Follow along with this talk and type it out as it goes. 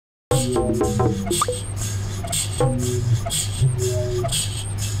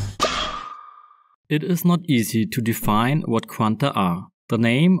It is not easy to define what quanta are. The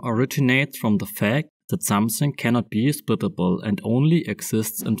name originates from the fact that something cannot be splittable and only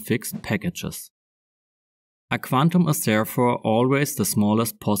exists in fixed packages. A quantum is therefore always the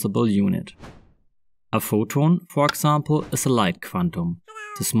smallest possible unit. A photon, for example, is a light quantum,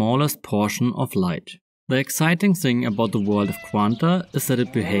 the smallest portion of light. The exciting thing about the world of quanta is that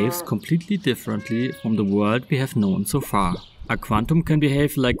it behaves completely differently from the world we have known so far. A quantum can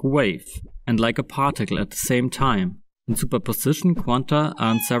behave like a wave and like a particle at the same time. In superposition, quanta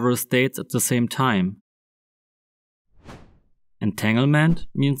are in several states at the same time. Entanglement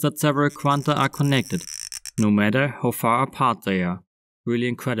means that several quanta are connected, no matter how far apart they are. Really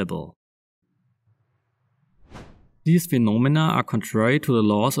incredible. These phenomena are contrary to the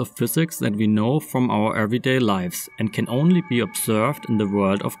laws of physics that we know from our everyday lives and can only be observed in the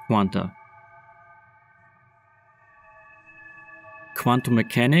world of quanta. Quantum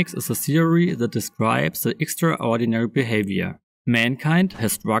mechanics is a theory that describes the extraordinary behavior. Mankind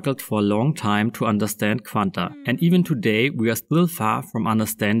has struggled for a long time to understand quanta, and even today we are still far from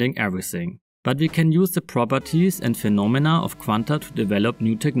understanding everything. But we can use the properties and phenomena of quanta to develop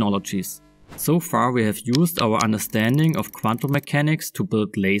new technologies. So far we have used our understanding of quantum mechanics to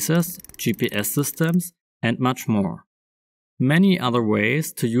build lasers, GPS systems, and much more. Many other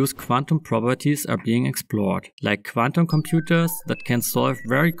ways to use quantum properties are being explored, like quantum computers that can solve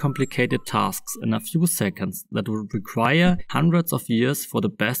very complicated tasks in a few seconds that would require hundreds of years for the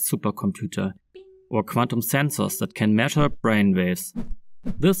best supercomputer, or quantum sensors that can measure brainwaves.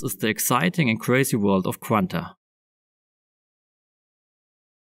 This is the exciting and crazy world of quanta.